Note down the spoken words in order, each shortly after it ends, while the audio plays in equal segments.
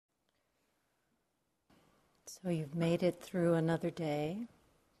So you've made it through another day.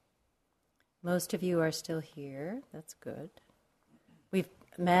 Most of you are still here. That's good. We've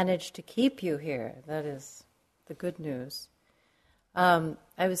managed to keep you here. That is the good news. I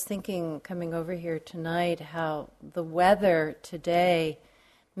was thinking, coming over here tonight, how the weather today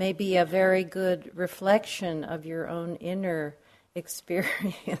may be a very good reflection of your own inner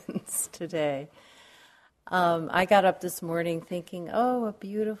experience today. I got up this morning thinking, oh, a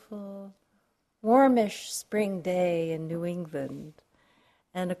beautiful, warmish spring day in New England.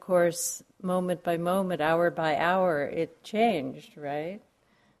 And of course, moment by moment, hour by hour, it changed, right?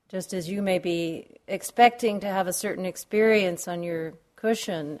 Just as you may be expecting to have a certain experience on your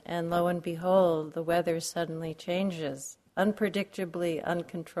cushion, and lo and behold, the weather suddenly changes, unpredictably,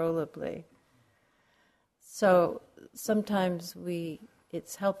 uncontrollably. So sometimes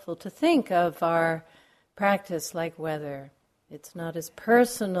it's helpful to think of our practice like weather. It's not as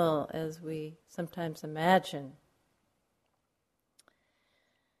personal as we sometimes imagine.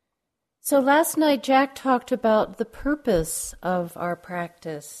 So last night Jack talked about the purpose of our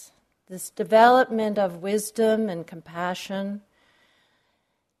practice, this development of wisdom and compassion.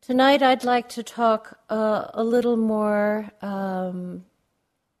 Tonight I'd like to talk a little more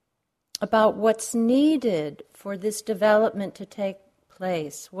about what's needed for this development to take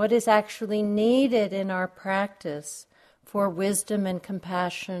place, what is actually needed in our practice for wisdom and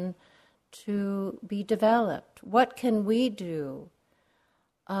compassion to be developed. What can we do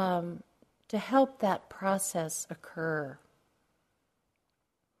to help that process occur?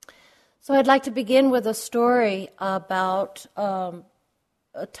 So I'd like to begin with a story about a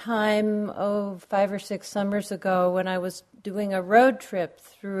time, 5 or 6 summers ago, when I was doing a road trip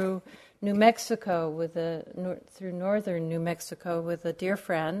through New Mexico through northern New Mexico with a dear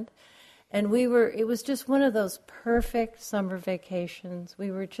friend. And it was just one of those perfect summer vacations.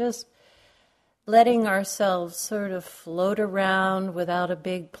 We were just letting ourselves sort of float around without a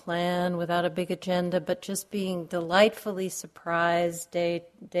big plan, without a big agenda, but just being delightfully surprised day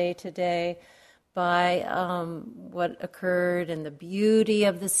to day by what occurred and the beauty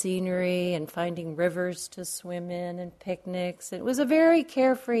of the scenery and finding rivers to swim in and picnics. It was a very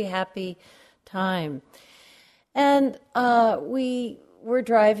carefree, happy time. And we were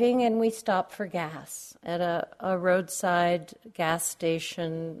driving and we stopped for gas at a roadside gas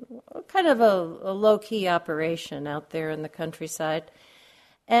station, kind of a low-key operation out there in the countryside.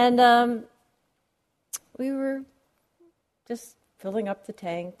 And we were just filling up the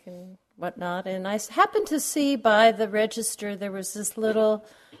tank and whatnot, and I happened to see by the register there was this little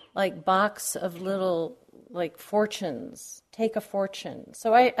box of little fortunes, take a fortune.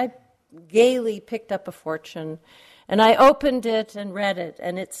 So I gaily picked up a fortune and I opened it and read it,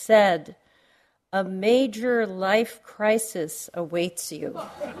 and it said, "A major life crisis awaits you.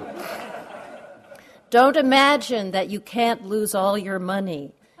 Don't imagine that you can't lose all your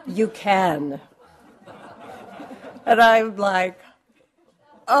money. You can." And I'm like,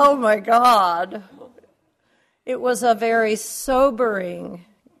 oh my God. It was a very sobering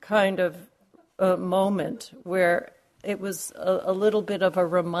kind of moment where it was a little bit of a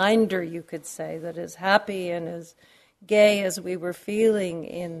reminder, you could say, that as happy and as gay as we were feeling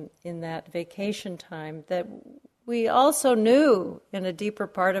in that vacation time, that we also knew in a deeper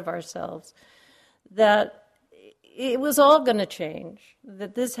part of ourselves that it was all going to change,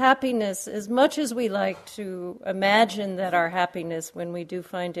 that this happiness, as much as we like to imagine that our happiness, when we do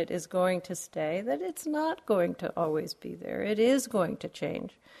find it, is going to stay, that it's not going to always be there. It is going to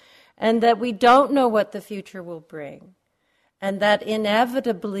change. And that we don't know what the future will bring. And that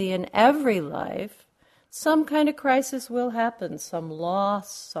inevitably in every life, some kind of crisis will happen, some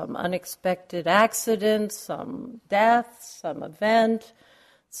loss, some unexpected accident, some death, some event,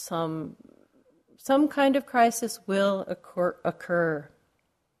 some kind of crisis will occur.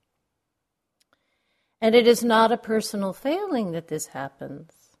 And it is not a personal failing that this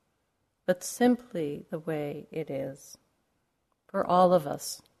happens, but simply the way it is for all of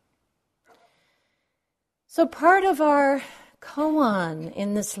us. So part of our koan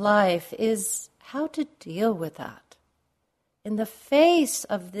in this life is how to deal with that. In the face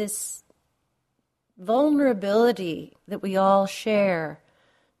of this vulnerability that we all share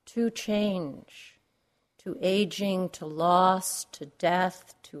to change, to aging, to loss, to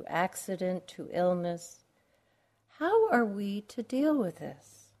death, to accident, to illness, how are we to deal with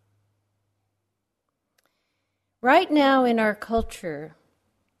this? Right now in our culture,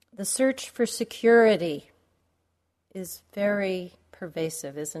 the search for security is very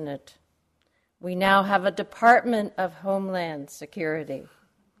pervasive, isn't it? We now have a Department of Homeland Security.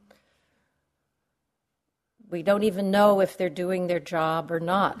 We don't even know if they're doing their job or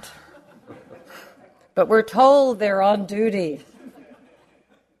not. but we're told they're on duty.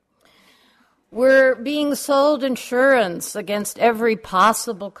 We're being sold insurance against every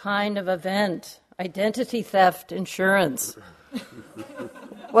possible kind of event, identity theft insurance.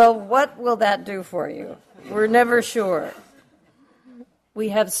 Well, what will that do for you? We're never sure. We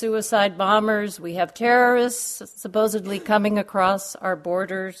have suicide bombers, we have terrorists supposedly coming across our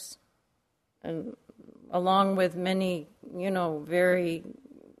borders, and along with many, very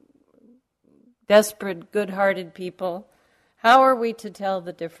desperate, good-hearted people. How are we to tell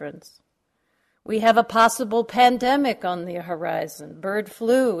the difference? We have a possible pandemic on the horizon. Bird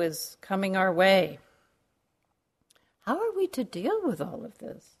flu is coming our way. How are we to deal with all of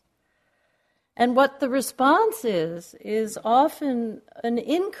this? And what the response is often an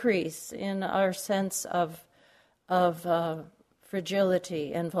increase in our sense of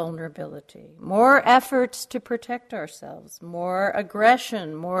fragility and vulnerability. More efforts to protect ourselves, more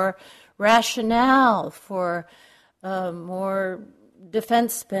aggression, more rationale for more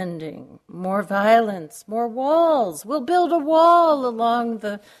defense spending, more violence, more walls. We'll build a wall along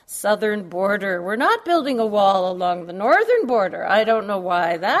the southern border. We're not building a wall along the northern border. I don't know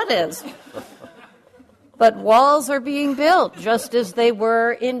why that is. But walls are being built, just as they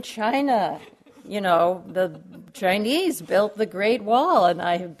were in China. The Chinese built the Great Wall, and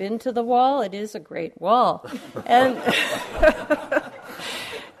I have been to the wall. It is a great wall. And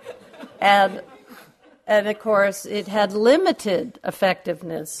and of course, it had limited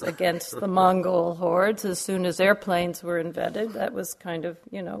effectiveness against the Mongol hordes. As soon as airplanes were invented, that was kind of,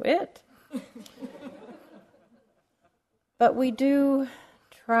 it. But we do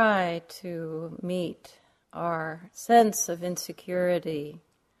try to meet our sense of insecurity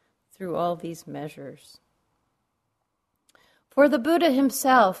through all these measures. For the Buddha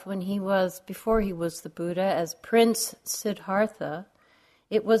himself, before he was the Buddha, as Prince Siddhartha,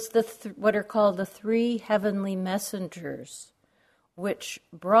 it was what are called the three heavenly messengers, which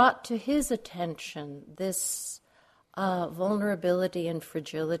brought to his attention this vulnerability and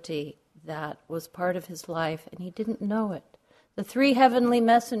fragility that was part of his life, and he didn't know it. The three heavenly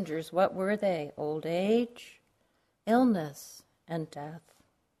messengers, what were they? Old age, illness, and death.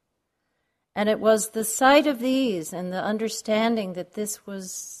 And it was the sight of these and the understanding that this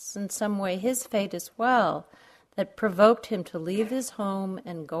was in some way his fate as well that provoked him to leave his home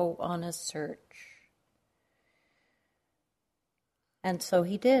and go on a search. And so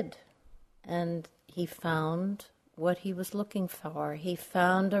he did. And he found what he was looking for. He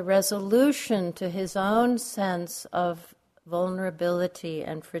found a resolution to his own sense of vulnerability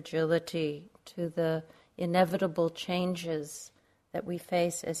and fragility, to the inevitable changes that we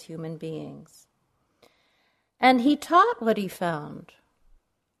face as human beings. And he taught what he found.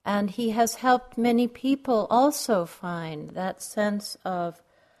 And he has helped many people also find that sense of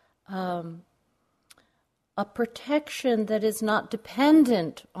a protection that is not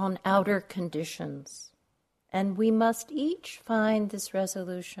dependent on outer conditions. And we must each find this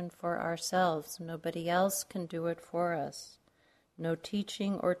resolution for ourselves. Nobody else can do it for us. No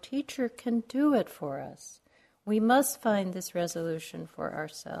teaching or teacher can do it for us. We must find this resolution for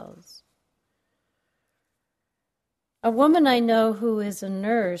ourselves. A woman I know who is a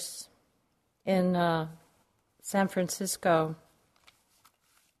nurse in San Francisco,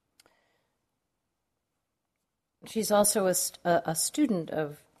 she's also a student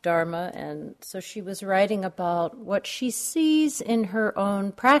of Dharma, and so she was writing about what she sees in her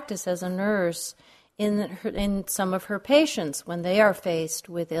own practice as a nurse in some of her patients when they are faced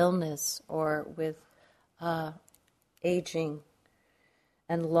with illness or with aging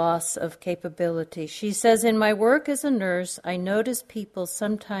and loss of capability. She says, in my work as a nurse, I notice people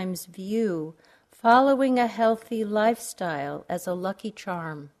sometimes view following a healthy lifestyle as a lucky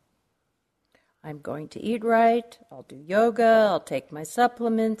charm. I'm going to eat right, I'll do yoga, I'll take my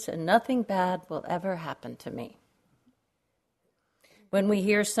supplements, and nothing bad will ever happen to me. When we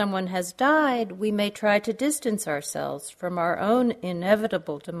hear someone has died, we may try to distance ourselves from our own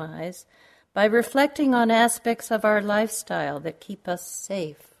inevitable demise by reflecting on aspects of our lifestyle that keep us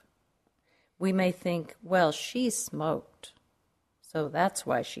safe. We may think, well, she smoked, so that's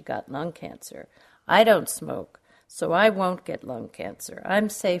why she got lung cancer. I don't smoke, so I won't get lung cancer. I'm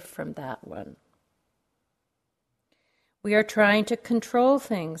safe from that one. We are trying to control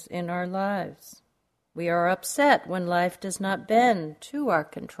things in our lives. We are upset when life does not bend to our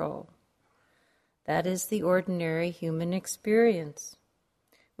control. That is the ordinary human experience.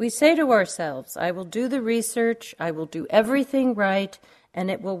 We say to ourselves, I will do the research, I will do everything right, and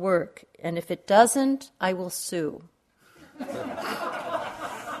it will work. And if it doesn't, I will sue.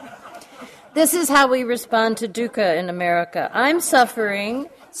 This is how we respond to dukkha in America. I'm suffering,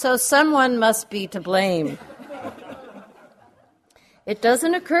 So someone must be to blame. It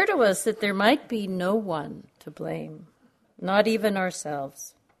doesn't occur to us that there might be no one to blame, not even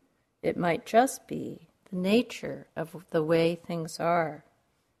ourselves. It might just be the nature of the way things are,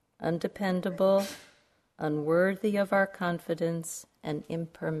 undependable, unworthy of our confidence, and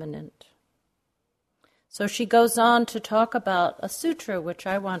impermanent. So she goes on to talk about a sutra which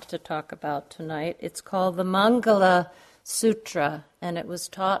I want to talk about tonight. It's called the Mangala Sutra, and it was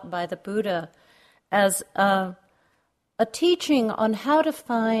taught by the Buddha as a teaching on how to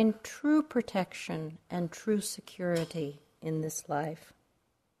find true protection and true security in this life.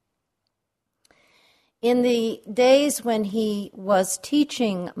 In the days when he was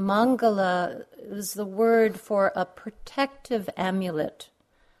teaching, Mangala is the word for a protective amulet,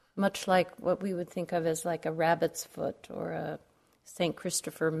 much like what we would think of as like a rabbit's foot or a St.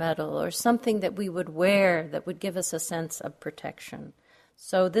 Christopher medal or something that we would wear that would give us a sense of protection.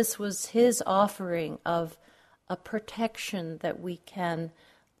 So this was his offering of a protection that we can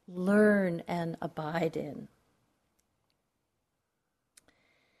learn and abide in.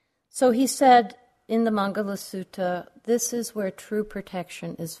 So he said in the Mangala Sutta, this is where true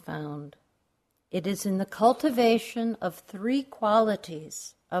protection is found. It is in the cultivation of three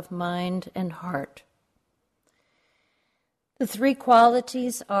qualities of mind and heart. The three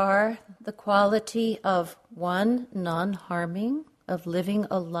qualities are the quality of, one, non-harming, of living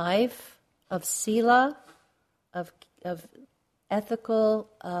a life of sila, of ethical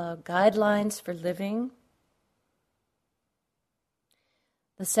guidelines for living.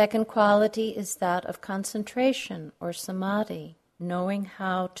 The second quality is that of concentration or samadhi, knowing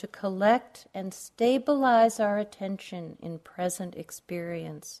how to collect and stabilize our attention in present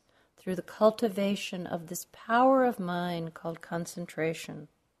experience through the cultivation of this power of mind called concentration.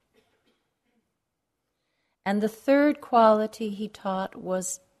 And the third quality he taught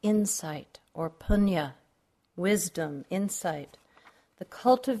was insight or punya, wisdom, insight, the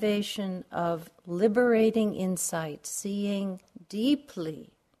cultivation of liberating insight, seeing deeply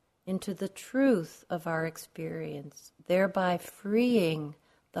into the truth of our experience, thereby freeing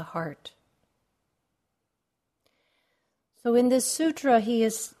the heart. So in this sutra, he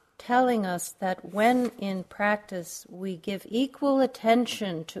is telling us that when in practice we give equal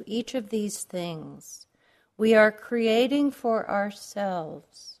attention to each of these things, we are creating for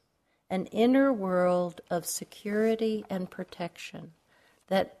ourselves an inner world of security and protection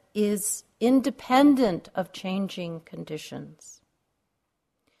that is independent of changing conditions.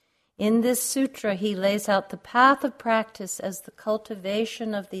 In this sutra, he lays out the path of practice as the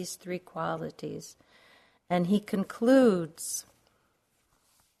cultivation of these three qualities, and he concludes,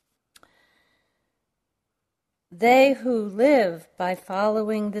 they who live by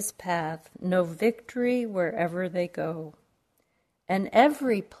following this path know victory wherever they go, and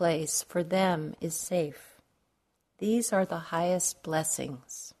every place for them is safe. These are the highest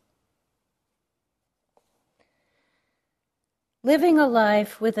blessings. Living a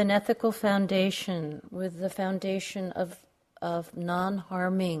life with an ethical foundation, with the foundation of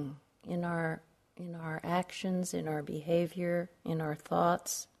non-harming in our actions, in our behavior, in our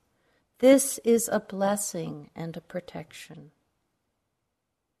thoughts, this is a blessing and a protection.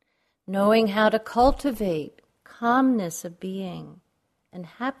 Knowing how to cultivate calmness of being and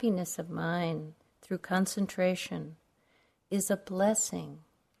happiness of mind through concentration is a blessing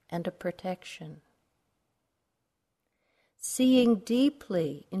and a protection. Seeing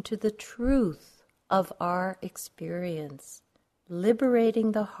deeply into the truth of our experience,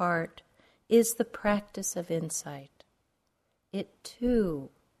 liberating the heart, is the practice of insight. It too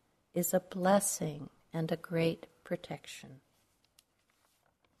is a blessing and a great protection.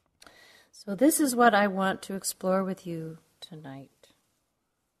 So this is what I want to explore with you tonight.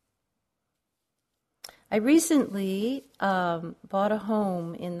 I recently bought a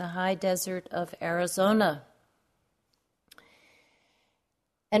home in the high desert of Arizona.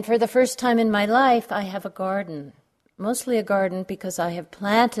 And for the first time in my life, I have a garden. Mostly a garden because I have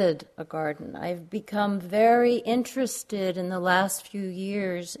planted a garden. I've become very interested in the last few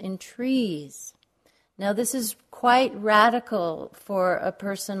years in trees. Now, this is quite radical for a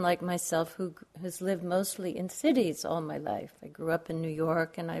person like myself who has lived mostly in cities all my life. I grew up in New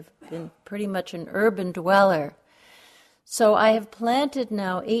York, and I've been pretty much an urban dweller. So I have planted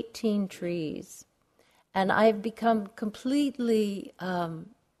now 18 trees, and I've become completely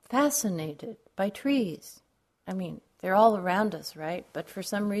fascinated by trees. I mean, they're all around us, right? But for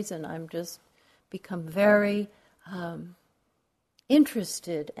some reason, I'm just become very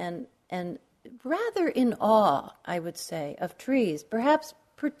interested and rather in awe, I would say, of trees. Perhaps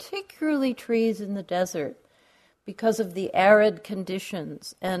particularly trees in the desert, because of the arid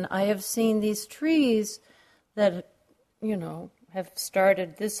conditions. And I have seen these trees that, have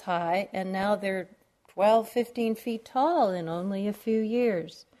started this high, and now they're 12, 15 feet tall in only a few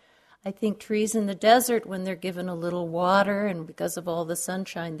years. I think trees in the desert, when they're given a little water and because of all the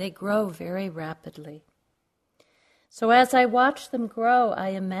sunshine, they grow very rapidly. So as I watch them grow, I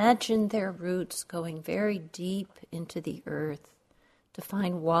imagine their roots going very deep into the earth to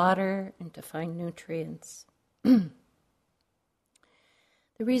find water and to find nutrients. The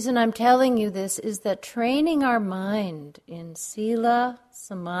reason I'm telling you this is that training our mind in sila,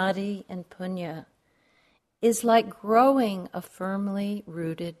 samadhi, and punya is like growing a firmly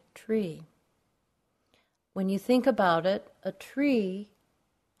rooted tree. When you think about it, a tree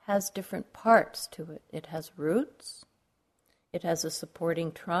has different parts to it. It has roots, it has a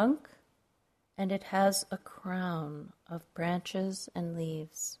supporting trunk, and it has a crown of branches and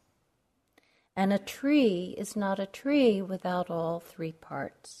leaves. And a tree is not a tree without all three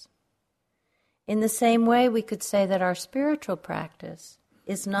parts. In the same way, we could say that our spiritual practice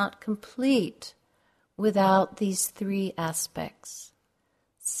is not complete without these three aspects.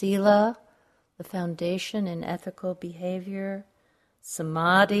 Sila, the foundation in ethical behavior.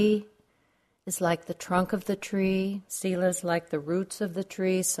 Samadhi is like the trunk of the tree. Sila is like the roots of the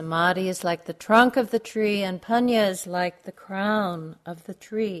tree. Samadhi is like the trunk of the tree. And punya is like the crown of the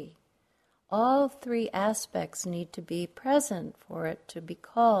tree. All three aspects need to be present for it to be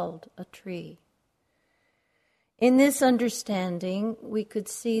called a tree. In this understanding, we could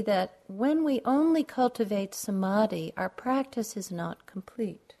see that when we only cultivate samadhi, our practice is not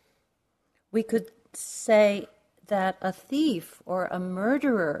complete. We could say that a thief or a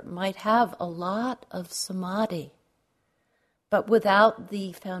murderer might have a lot of samadhi, but without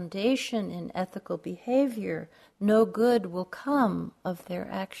the foundation in ethical behavior, no good will come of their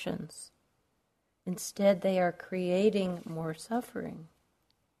actions. Instead, they are creating more suffering.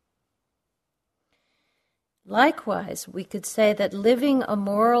 Likewise, we could say that living a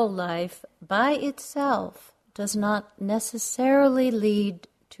moral life by itself does not necessarily lead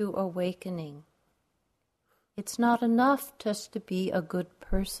to awakening. It's not enough just to be a good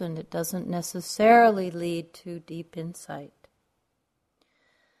person. It doesn't necessarily lead to deep insight.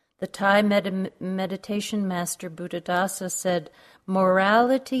 The Thai meditation master Buddhadasa said,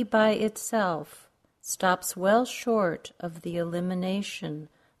 "Morality by itself stops well short of the elimination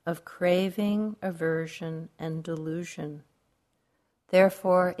of craving, aversion, and delusion.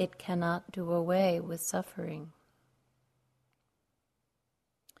 Therefore, it cannot do away with suffering."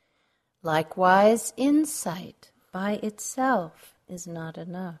 Likewise, insight by itself is not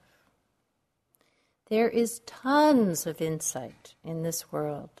enough. There is tons of insight in this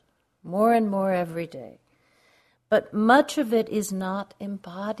world, more and more every day, but much of it is not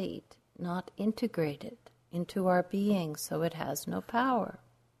embodied, not integrated into our being, so it has no power.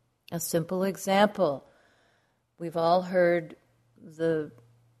 A simple example, we've all heard the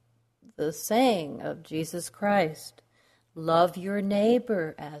saying of Jesus Christ, "Love your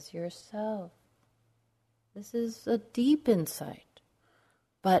neighbor as yourself." This is a deep insight,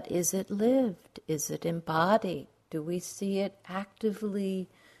 but is it lived? Is it embodied? Do we see it actively,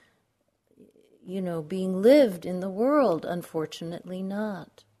 being lived in the world? Unfortunately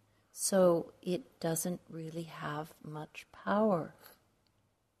not. So it doesn't really have much power.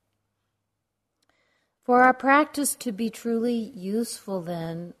 For our practice to be truly useful,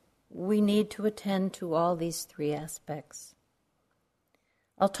 then, we need to attend to all these three aspects.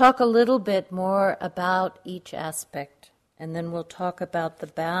 I'll talk a little bit more about each aspect, and then we'll talk about the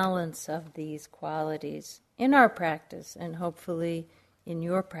balance of these qualities in our practice and hopefully in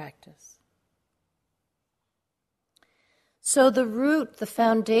your practice. So the root, the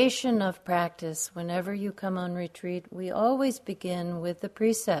foundation of practice, whenever you come on retreat, we always begin with the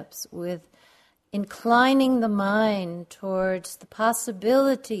precepts, with inclining the mind towards the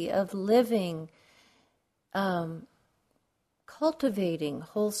possibility of living, cultivating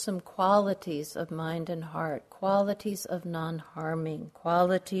wholesome qualities of mind and heart, qualities of non-harming,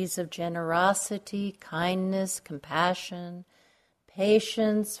 qualities of generosity, kindness, compassion,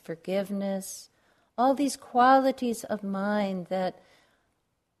 patience, forgiveness, all these qualities of mind that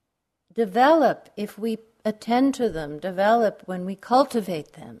develop if we attend to them, develop when we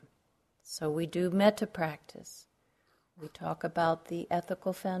cultivate them. So we do metta practice. We talk about the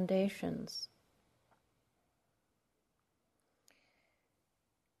ethical foundations.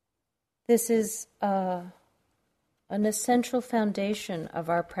 This is an essential foundation of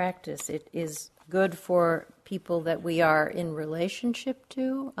our practice. It is good for people that we are in relationship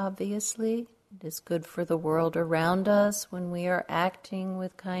to, obviously, It is good for the world around us when we are acting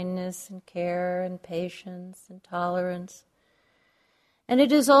with kindness and care and patience and tolerance. And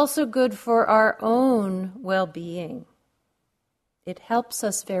it is also good for our own well-being. It helps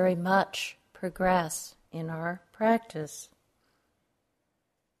us very much progress in our practice.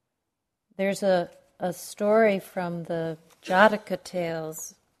 There's a story from the Jataka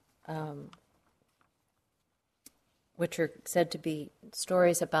tales, which are said to be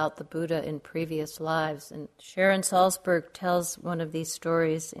stories about the Buddha in previous lives. And Sharon Salzberg tells one of these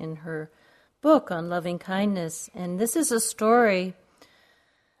stories in her book on loving kindness. And this is a story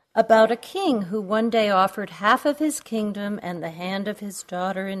about a king who one day offered half of his kingdom and the hand of his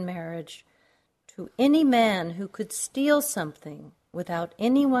daughter in marriage to any man who could steal something without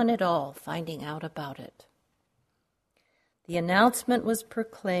anyone at all finding out about it. The announcement was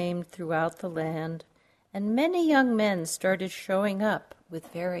proclaimed throughout the land, and many young men started showing up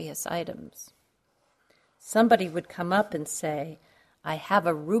with various items. Somebody would come up and say, "I have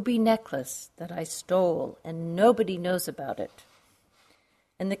a ruby necklace that I stole, and nobody knows about it."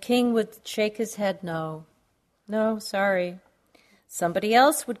 And the king would shake his head, "No, sorry." Somebody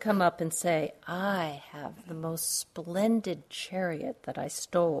else would come up and say, "I have the most splendid chariot that I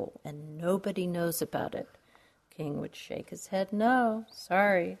stole, and nobody knows about it." King would shake his head, "No,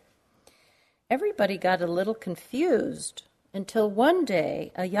 sorry." Everybody got a little confused until one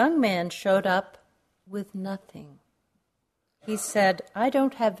day a young man showed up with nothing. He said, "I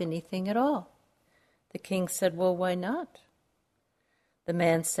don't have anything at all." The king said, "Well, why not?" The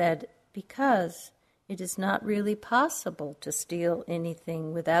man said, "Because it is not really possible to steal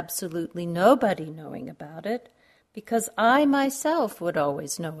anything with absolutely nobody knowing about it, because I myself would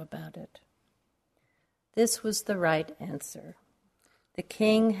always know about it." This was the right answer. The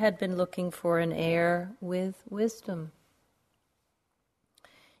king had been looking for an heir with wisdom.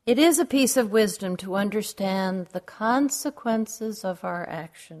 It is a piece of wisdom to understand the consequences of our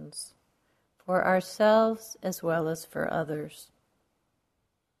actions, for ourselves as well as for others.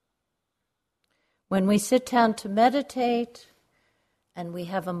 When we sit down to meditate and we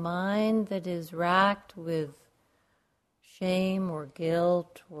have a mind that is racked with shame or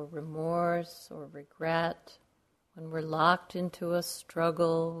guilt or remorse or regret, when we're locked into a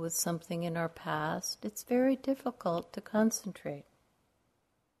struggle with something in our past, it's very difficult to concentrate.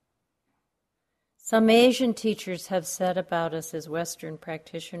 Some Asian teachers have said about us as Western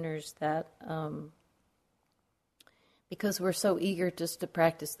practitioners that because we're so eager just to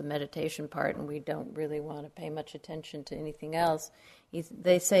practice the meditation part and we don't really want to pay much attention to anything else,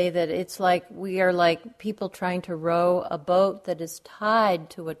 they say that it's like we are like people trying to row a boat that is tied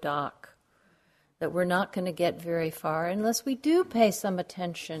to a dock, that we're not going to get very far unless we do pay some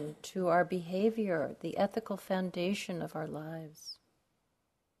attention to our behavior, the ethical foundation of our lives.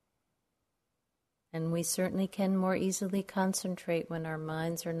 And we certainly can more easily concentrate when our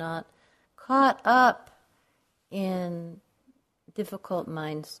minds are not caught up in difficult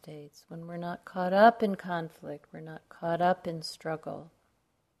mind states, when we're not caught up in conflict, we're not caught up in struggle.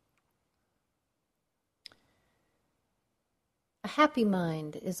 A happy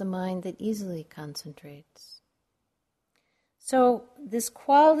mind is a mind that easily concentrates. So this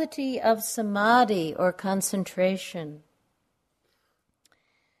quality of samadhi or concentration,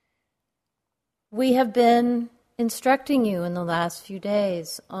 we have been instructing you in the last few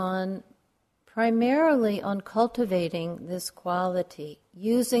days primarily on cultivating this quality,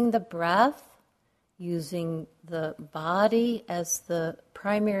 using the breath, using the body as the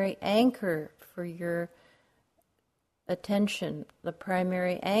primary anchor for your attention, the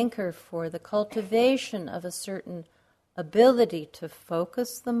primary anchor for the cultivation of a certain ability to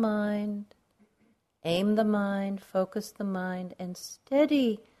focus the mind, aim the mind, focus the mind, and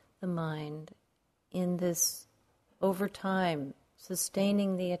steady the mind in this, over time,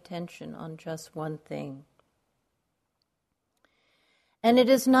 sustaining the attention on just one thing. And it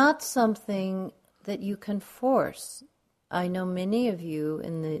is not something that you can force. I know many of you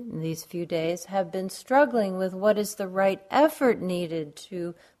in these few days have been struggling with what is the right effort needed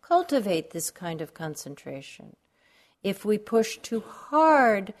to cultivate this kind of concentration. If we push too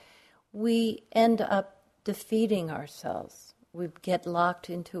hard, we end up defeating ourselves. We get locked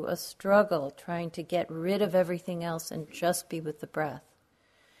into a struggle trying to get rid of everything else and just be with the breath.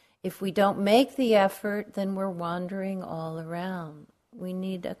 If we don't make the effort, then we're wandering all around. We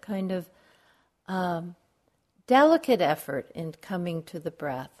need a kind of delicate effort in coming to the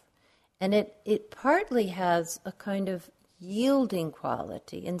breath. And it partly has a kind of yielding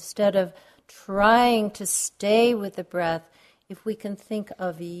quality. Instead of trying to stay with the breath, if we can think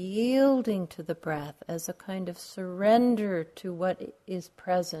of yielding to the breath as a kind of surrender to what is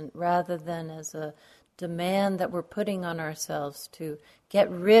present rather than as a demand that we're putting on ourselves to get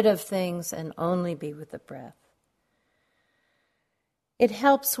rid of things and only be with the breath. It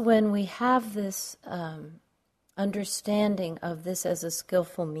helps when we have this understanding of this as a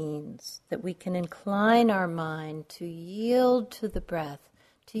skillful means, that we can incline our mind to yield to the breath,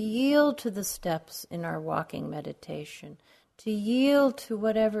 to yield to the steps in our walking meditation, to yield to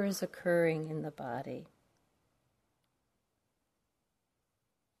whatever is occurring in the body.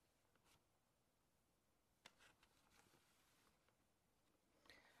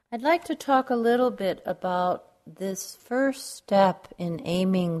 I'd like to talk a little bit about this first step in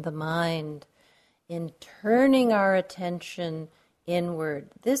aiming the mind, in turning our attention inward.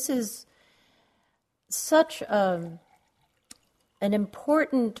 This is such an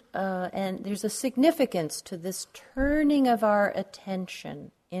important, and there's a significance to this turning of our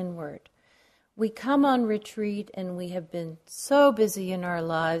attention inward. We come on retreat and we have been so busy in our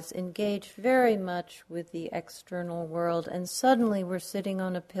lives, engaged very much with the external world, and suddenly we're sitting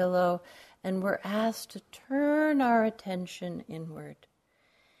on a pillow and we're asked to turn our attention inward.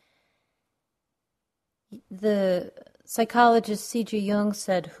 The psychologist C.G. Jung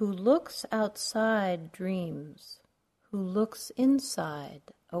said, "Who looks outside dreams, who looks inside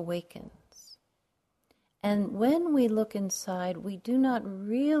awakens." And when we look inside, we do not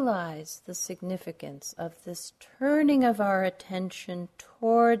realize the significance of this turning of our attention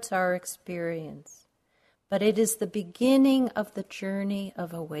towards our experience. But it is the beginning of the journey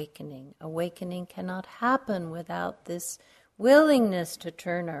of awakening. Awakening cannot happen without this willingness to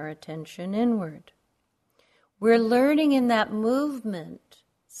turn our attention inward. We're learning in that movement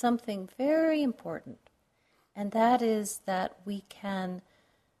something very important, and that is that we can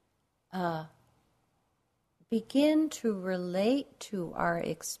begin to relate to our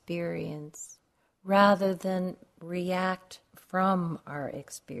experience rather than react from our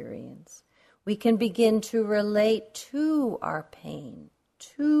experience. We can begin to relate to our pain,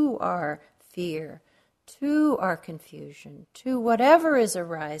 to our fear, to our confusion, to whatever is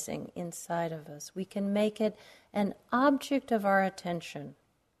arising inside of us. We can make it an object of our attention.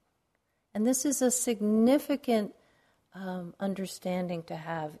 And this is a significant understanding to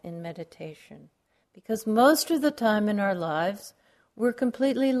have in meditation, because most of the time in our lives, we're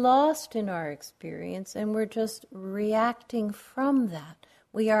completely lost in our experience and we're just reacting from that.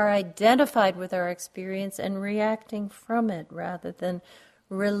 We are identified with our experience and reacting from it rather than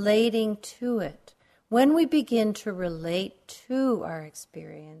relating to it. When we begin to relate to our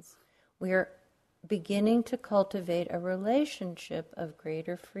experience, we are beginning to cultivate a relationship of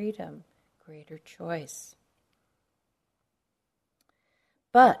greater freedom, greater choice.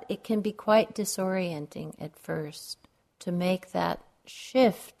 But it can be quite disorienting at first to make that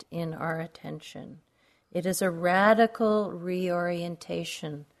shift in our attention. It is a radical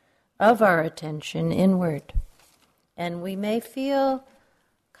reorientation of our attention inward. And we may feel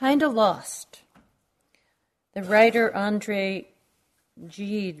kind of lost. The writer André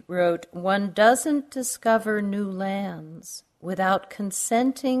Gide wrote, "One doesn't discover new lands without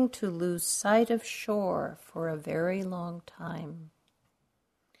consenting to lose sight of shore for a very long time."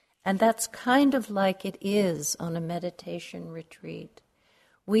 And that's kind of like it is on a meditation retreat.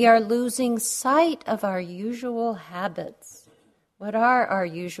 We are losing sight of our usual habits. What are our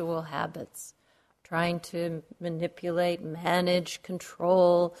usual habits? Trying to manipulate, manage,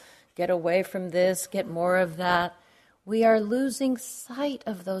 control, get away from this, get more of that. We are losing sight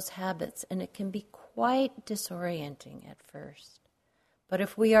of those habits, and it can be quite disorienting at first. But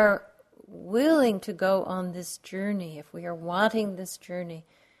if we are willing to go on this journey, if we are wanting this journey,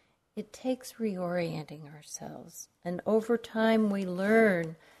 it takes reorienting ourselves. And over time we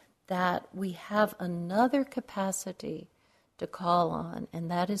learn that we have another capacity to call on, and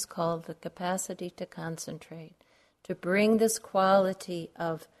that is called the capacity to concentrate, to bring this quality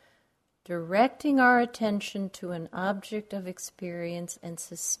of directing our attention to an object of experience and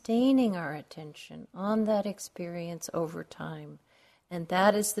sustaining our attention on that experience over time. And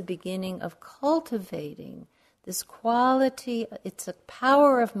that is the beginning of cultivating this quality. It's a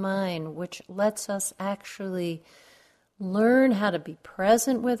power of mind which lets us actually learn how to be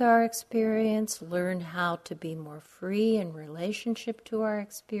present with our experience, learn how to be more free in relationship to our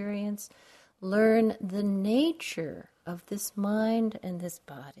experience, learn the nature of this mind and this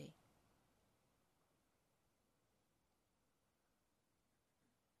body.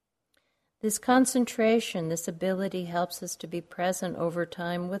 This concentration, this ability helps us to be present over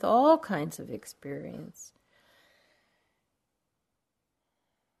time with all kinds of experience.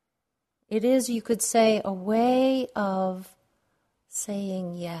 It is, you could say, a way of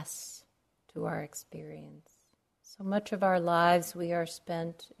saying yes to our experience. So much of our lives we are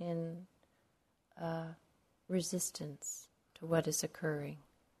spent in resistance to what is occurring,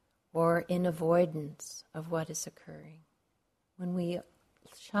 or in avoidance of what is occurring. When we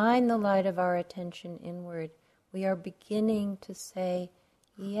shine the light of our attention inward, we are beginning to say,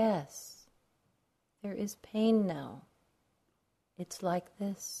 yes, there is pain now. It's like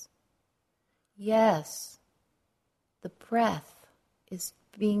this. Yes, the breath is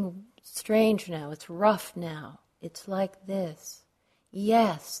being strange now. It's rough now. It's like this.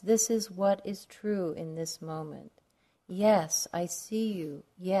 Yes, this is what is true in this moment. Yes, I see you.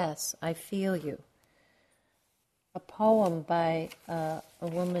 Yes, I feel you. A poem by a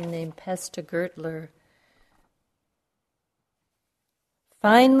woman named Pesta Gertler.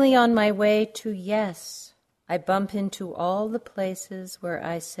 Finally on my way to yes, I bump into all the places where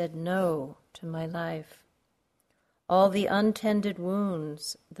I said no to my life. All the untended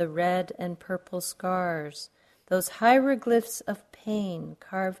wounds, the red and purple scars, those hieroglyphs of pain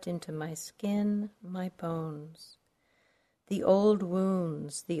carved into my skin, my bones. The old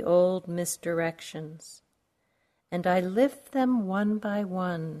wounds, the old misdirections. And I lift them one by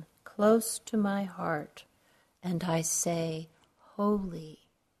one, close to my heart, and I say, holy,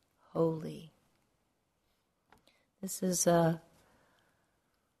 holy. This is a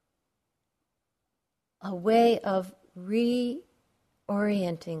way of reorienting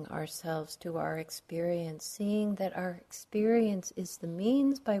ourselves to our experience, seeing that our experience is the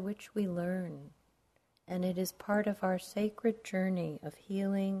means by which we learn, and it is part of our sacred journey of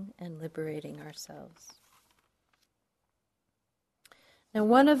healing and liberating ourselves. Now,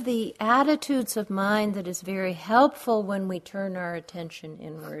 one of the attitudes of mind that is very helpful when we turn our attention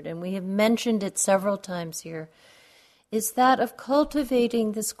inward, and we have mentioned it several times here, is that of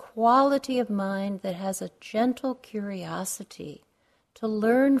cultivating this quality of mind that has a gentle curiosity to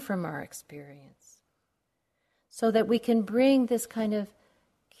learn from our experience, so that we can bring this kind of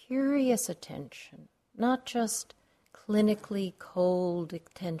curious attention, not just clinically cold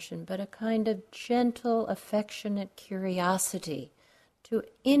attention, but a kind of gentle, affectionate curiosity to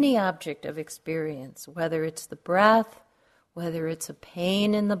any object of experience, whether it's the breath, whether it's a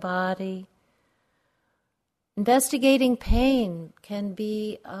pain in the body. Investigating pain can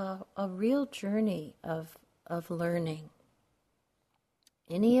be a real journey of learning.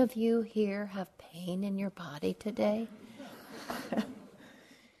 Any of you here have pain in your body today?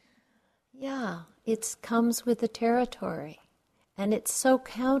 Yeah, it comes with the territory. And it's so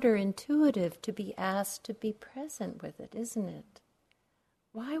counterintuitive to be asked to be present with it, isn't it?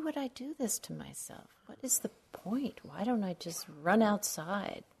 Why would I do this to myself? What is the point? Why don't I just run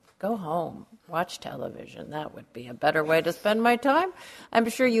outside, go home, watch television? That would be a better way to spend my time. I'm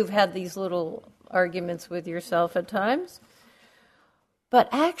sure you've had these little arguments with yourself at times. But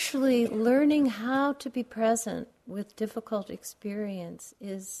actually learning how to be present with difficult experience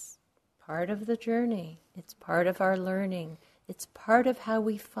is part of the journey. It's part of our learning. It's part of how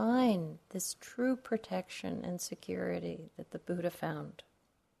we find this true protection and security that the Buddha found.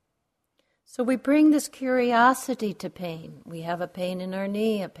 So we bring this curiosity to pain. We have a pain in our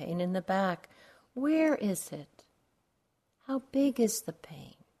knee, a pain in the back. Where is it? How big is the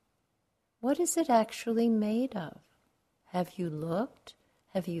pain? What is it actually made of? Have you looked?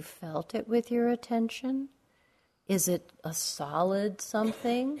 Have you felt it with your attention? Is it a solid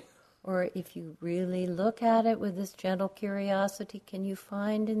something? Or if you really look at it with this gentle curiosity, can you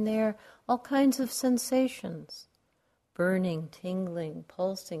find in there all kinds of sensations? Burning, tingling,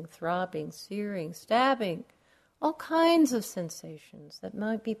 pulsing, throbbing, searing, stabbing, all kinds of sensations that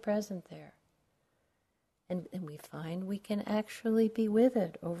might be present there. And we find we can actually be with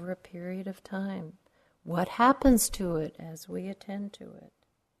it over a period of time. What happens to it as we attend to it?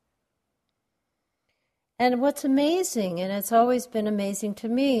 And what's amazing, and it's always been amazing to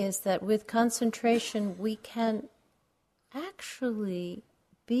me, is that with concentration we can actually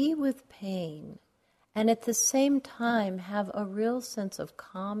be with pain and at the same time have a real sense of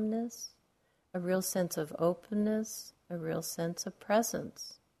calmness, a real sense of openness, a real sense of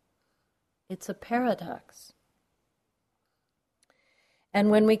presence. It's a paradox. And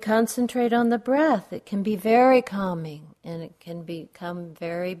when we concentrate on the breath, it can be very calming and it can become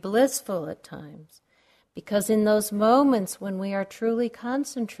very blissful at times. Because in those moments when we are truly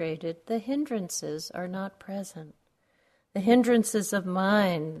concentrated, the hindrances are not present. The hindrances of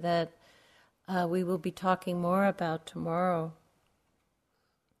mind that we will be talking more about tomorrow.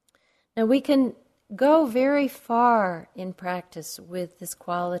 Now we can go very far in practice with this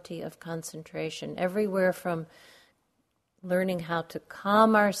quality of concentration, everywhere from learning how to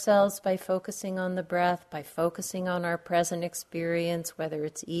calm ourselves by focusing on the breath, by focusing on our present experience, whether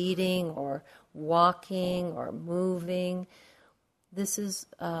it's eating or walking or moving. This is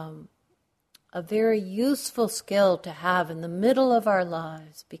a very useful skill to have in the middle of our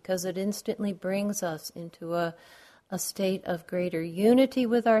lives because it instantly brings us into a state of greater unity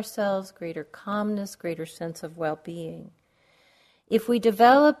with ourselves, greater calmness, greater sense of well-being. If we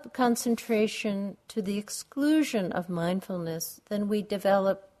develop concentration to the exclusion of mindfulness, then we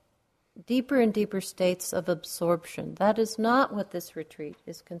develop deeper and deeper states of absorption. That is not what this retreat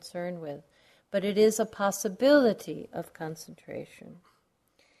is concerned with, but it is a possibility of concentration.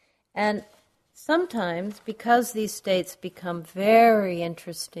 And sometimes, because these states become very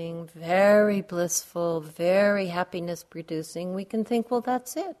interesting, very blissful, very happiness-producing, we can think, well,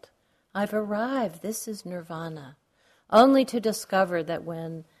 that's it. I've arrived. This is nirvana. Only to discover that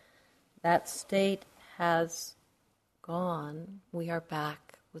when that state has gone, we are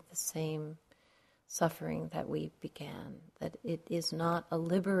back with the same suffering that we began, that it is not a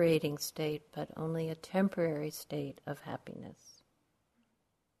liberating state, but only a temporary state of happiness.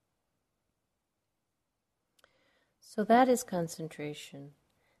 So that is concentration.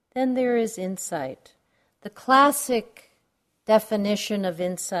 Then there is insight. The classic definition of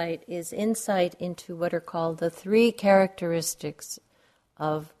insight is insight into what are called the three characteristics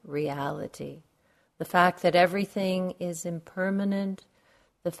of reality. The fact that everything is impermanent,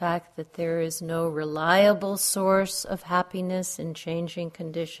 the fact that there is no reliable source of happiness in changing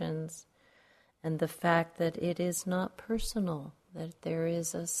conditions, and the fact that it is not personal, that there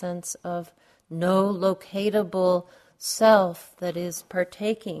is a sense of no locatable self that is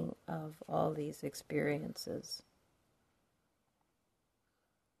partaking of all these experiences.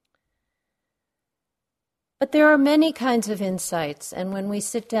 But there are many kinds of insights, and when we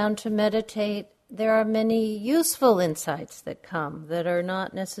sit down to meditate, there are many useful insights that come that are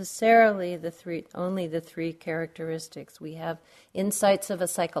not necessarily only the three characteristics. We have insights of a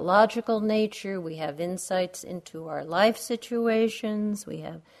psychological nature, we have insights into our life situations, we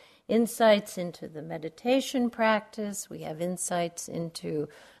have insights into the meditation practice, we have insights into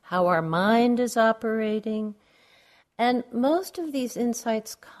how our mind is operating. And most of these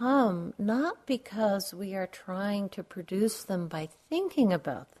insights come not because we are trying to produce them by thinking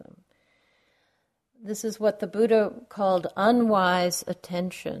about them. This is what the Buddha called unwise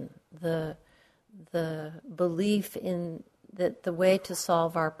attention, the belief in that the way to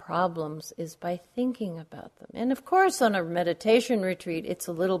solve our problems is by thinking about them. And of course, on a meditation retreat, it's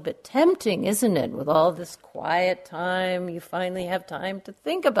a little bit tempting, isn't it? With all this quiet time, you finally have time to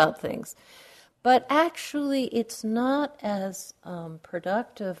think about things. But actually, it's not as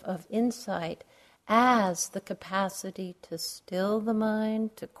productive of insight as the capacity to still the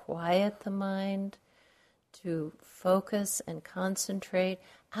mind, to quiet the mind, to focus and concentrate.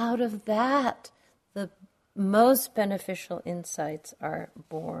 Out of that, the most beneficial insights are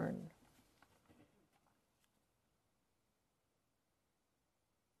born.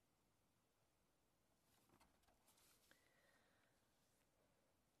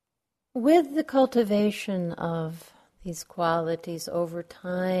 With the cultivation of these qualities over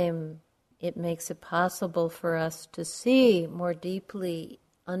time, it makes it possible for us to see more deeply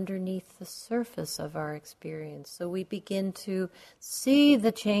underneath the surface of our experience. So we begin to see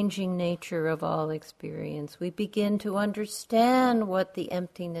the changing nature of all experience. We begin to understand what the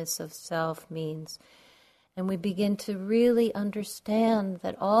emptiness of self means. And we begin to really understand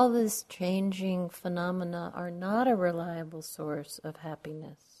that all these changing phenomena are not a reliable source of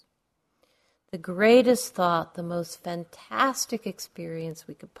happiness. The greatest thought, the most fantastic experience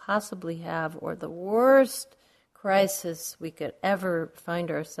we could possibly have, or the worst crisis we could ever find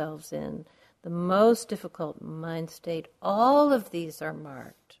ourselves in, the most difficult mind state, all of these are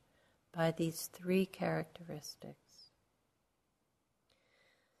marked by these three characteristics.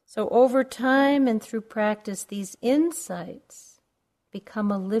 So over time and through practice, these insights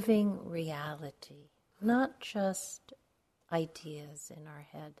become a living reality, not just ideas in our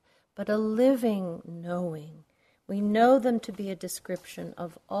head, but a living knowing. We know them to be a description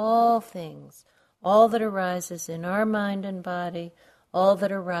of all things, all that arises in our mind and body, all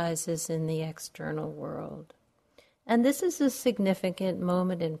that arises in the external world. And this is a significant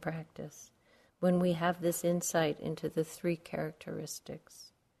moment in practice when we have this insight into the three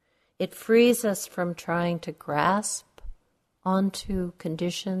characteristics. It frees us from trying to grasp onto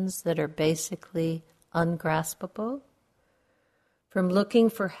conditions that are basically ungraspable, from looking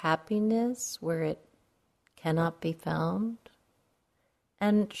for happiness where it cannot be found,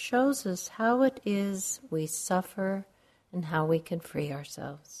 and shows us how it is we suffer and how we can free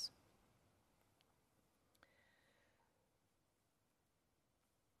ourselves.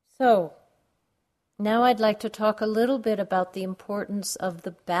 So, now I'd like to talk a little bit about the importance of the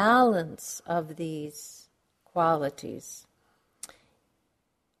balance of these qualities.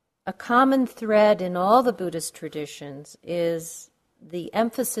 A common thread in all the Buddhist traditions is the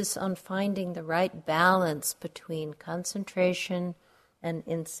emphasis on finding the right balance between concentration and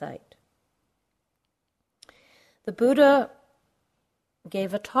insight. The Buddha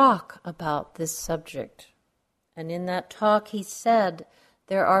gave a talk about this subject, and in that talk he said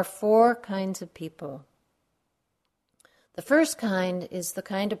there are 4 kinds of people. The first kind is the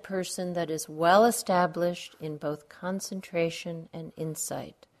kind of person that is well established in both concentration and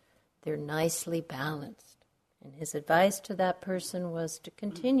insight. They're nicely balanced. And his advice to that person was to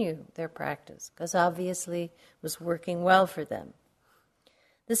continue their practice, because obviously it was working well for them.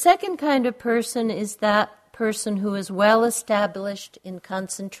 The second kind of person is that person who is well established in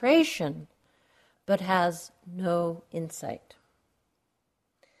concentration, but has no insight.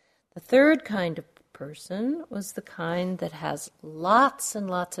 The third kind of person was the kind that has lots and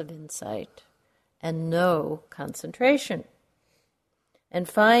lots of insight and no concentration. And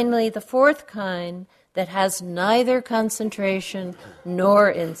finally, the fourth kind that has neither concentration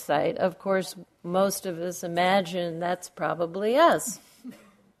nor insight. Of course, most of us imagine that's probably us.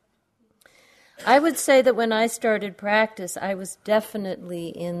 I would say that when I started practice, I was definitely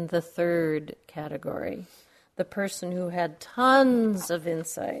in the third category, the person who had tons of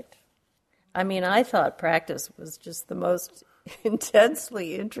insight. I mean, I thought practice was just the most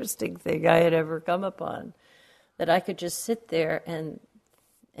intensely interesting thing I had ever come upon, that I could just sit there and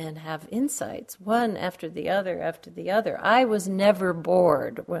have insights, one after the other after the other. I was never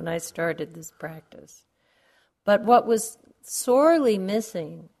bored when I started this practice. But what was sorely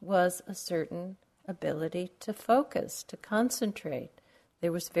missing was a certain ability to focus, to concentrate.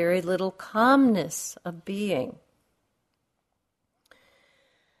 There was very little calmness of being.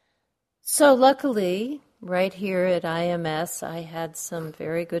 So luckily, right here at IMS, I had some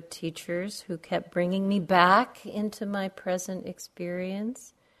very good teachers who kept bringing me back into my present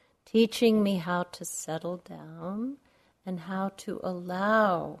experience, teaching me how to settle down and how to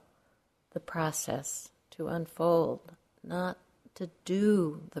allow the process to unfold, not to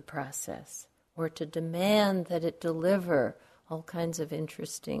do the process or to demand that it deliver all kinds of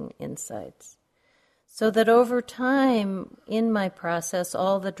interesting insights. So that over time in my process,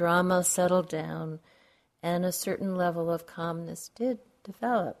 all the drama settled down and a certain level of calmness did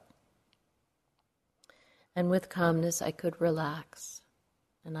develop. And with calmness, I could relax.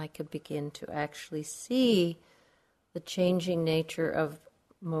 And I could begin to actually see the changing nature of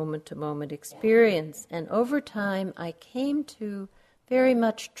moment-to-moment experience. And over time, I came to very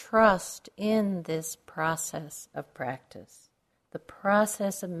much trust in this process of practice. The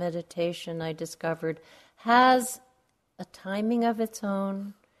process of meditation, I discovered, has a timing of its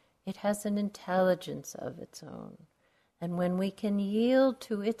own. It has an intelligence of its own. And when we can yield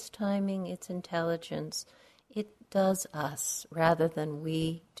to its timing, its intelligence, it does us rather than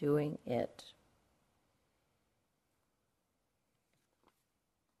we doing it.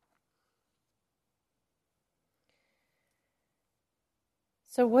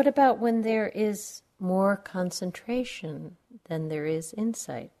 So what about when there is more concentration than there is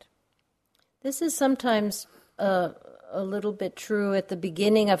insight? This is sometimes a little bit true at the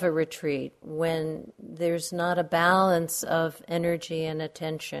beginning of a retreat when there's not a balance of energy and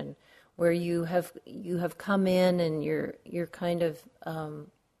attention, where you have come in and you're kind of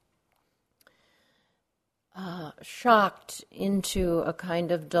shocked into a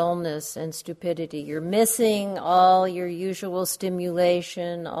kind of dullness and stupidity. You're missing all your usual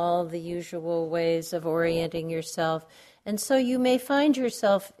stimulation, all the usual ways of orienting yourself. And so you may find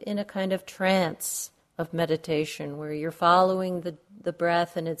yourself in a kind of trance of meditation where you're following the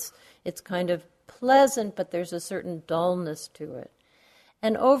breath and it's kind of pleasant, but there's a certain dullness to it.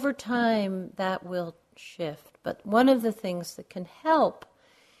 And over time, that will shift. But one of the things that can help,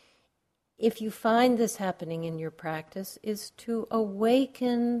 if you find this happening in your practice, is to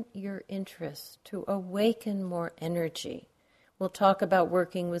awaken your interest, to awaken more energy. We'll talk about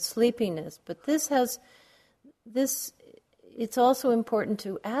working with sleepiness, but it's also important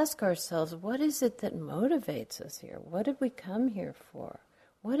to ask ourselves, what is it that motivates us here? What did we come here for?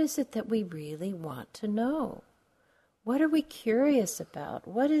 What is it that we really want to know? What are we curious about?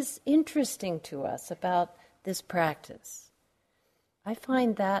 What is interesting to us about this practice? I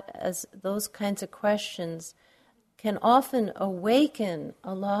find that as those kinds of questions can often awaken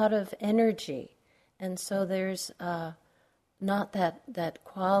a lot of energy. And so there's not that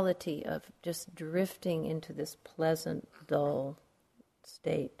quality of just drifting into this pleasant, dull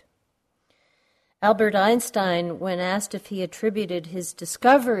state. Albert Einstein, when asked if he attributed his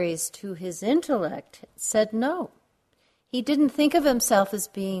discoveries to his intellect, said no. He didn't think of himself as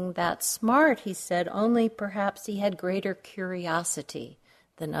being that smart, he said, only perhaps he had greater curiosity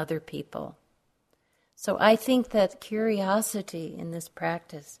than other people. So I think that curiosity in this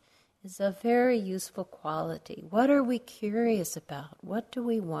practice is a very useful quality. What are we curious about? What do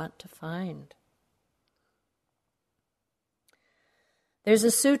we want to find? There's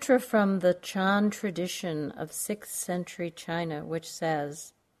a sutra from the Chan tradition of 6th century China which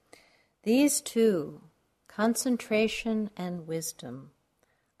says, "These two, concentration and wisdom,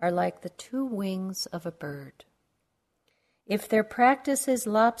 are like the two wings of a bird. If their practice is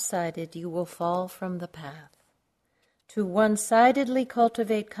lopsided, you will fall from the path. To one-sidedly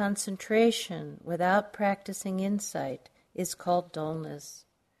cultivate concentration without practicing insight is called dullness.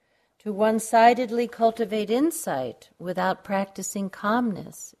 To one-sidedly cultivate insight without practicing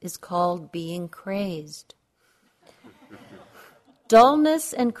calmness is called being crazed.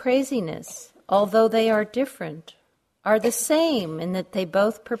 Dullness and craziness, although they are different, are the same in that they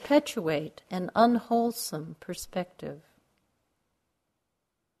both perpetuate an unwholesome perspective."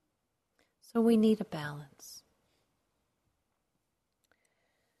 So we need a balance.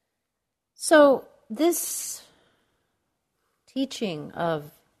 So this teaching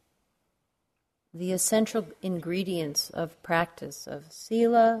of the essential ingredients of practice of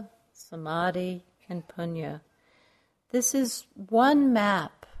sila, samadhi, and punya, this is one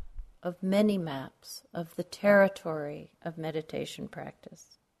map of many maps of the territory of meditation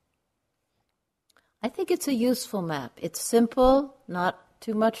practice. I think it's a useful map. It's simple, not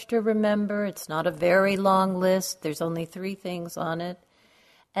too much to remember. It's not a very long list. There's only 3 things on it.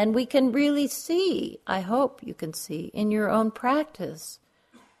 And we can really see, I hope you can see, in your own practice,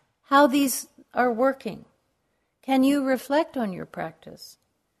 how these are working. Can you reflect on your practice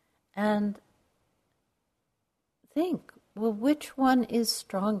and think, well, which one is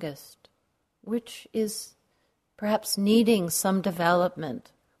strongest? Which is perhaps needing some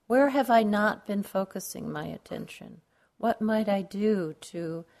development? Where have I not been focusing my attention? What might I do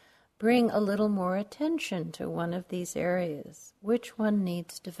to bring a little more attention to one of these areas? Which one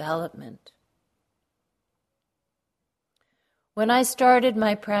needs development? When I started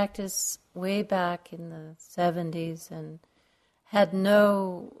my practice way back in the 70s and had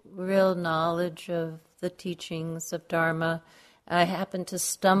no real knowledge of the teachings of Dharma, I happened to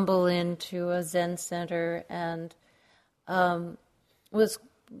stumble into a Zen center and was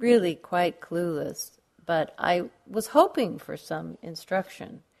really quite clueless, but I was hoping for some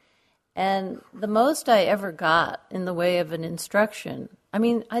instruction. And the most I ever got in the way of an instruction, I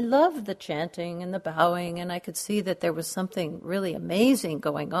mean, I loved the chanting and the bowing, and I could see that there was something really amazing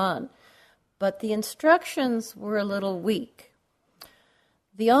going on. But the instructions were a little weak.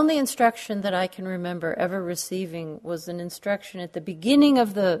 The only instruction that I can remember ever receiving was an instruction at the beginning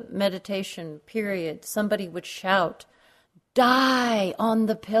of the meditation period. Somebody would shout, "Die on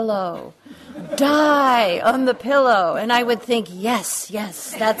the pillow, die on the pillow." And I would think, yes,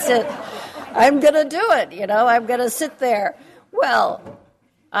 that's it. I'm going to do it, I'm going to sit there. Well,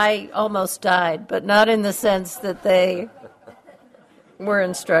 I almost died, but not in the sense that they were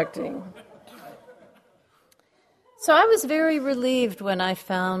instructing. So I was very relieved when I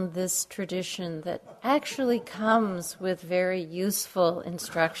found this tradition that actually comes with very useful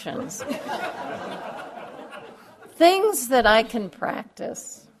instructions. Things that I can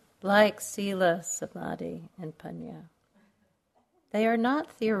practice, like sila, samadhi, and punya. They are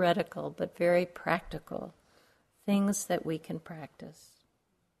not theoretical, but very practical things that we can practice.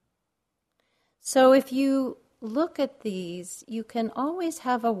 So if you look at these, you can always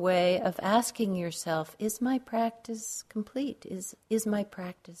have a way of asking yourself, is my practice complete? Is my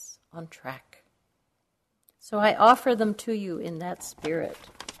practice on track? So I offer them to you in that spirit.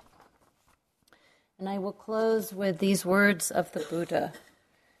 And I will close with these words of the Buddha.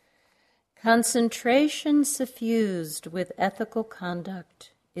 Concentration suffused with ethical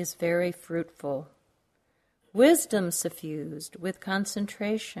conduct is very fruitful. Wisdom suffused with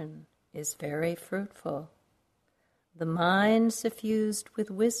concentration is very fruitful. The mind suffused with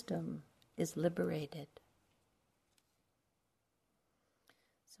wisdom is liberated.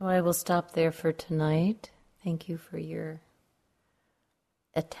 So I will stop there for tonight. Thank you for your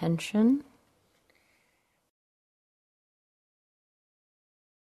attention.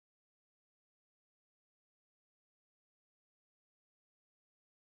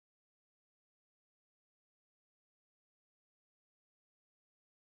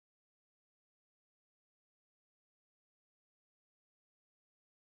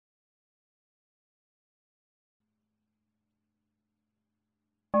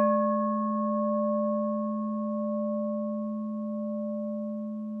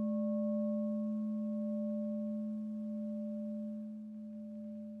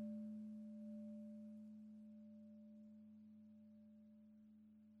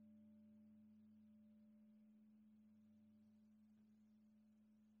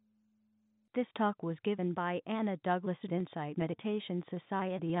 This talk was given by Anna Douglas at Insight Meditation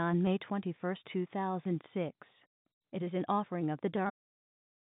Society on May 21, 2006. It is an offering of the Dharma.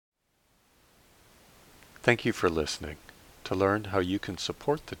 Thank you for listening. To learn how you can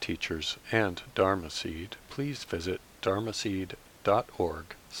support the teachers and Dharma Seed, please visit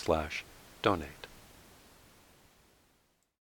dharmaseed.org/donate.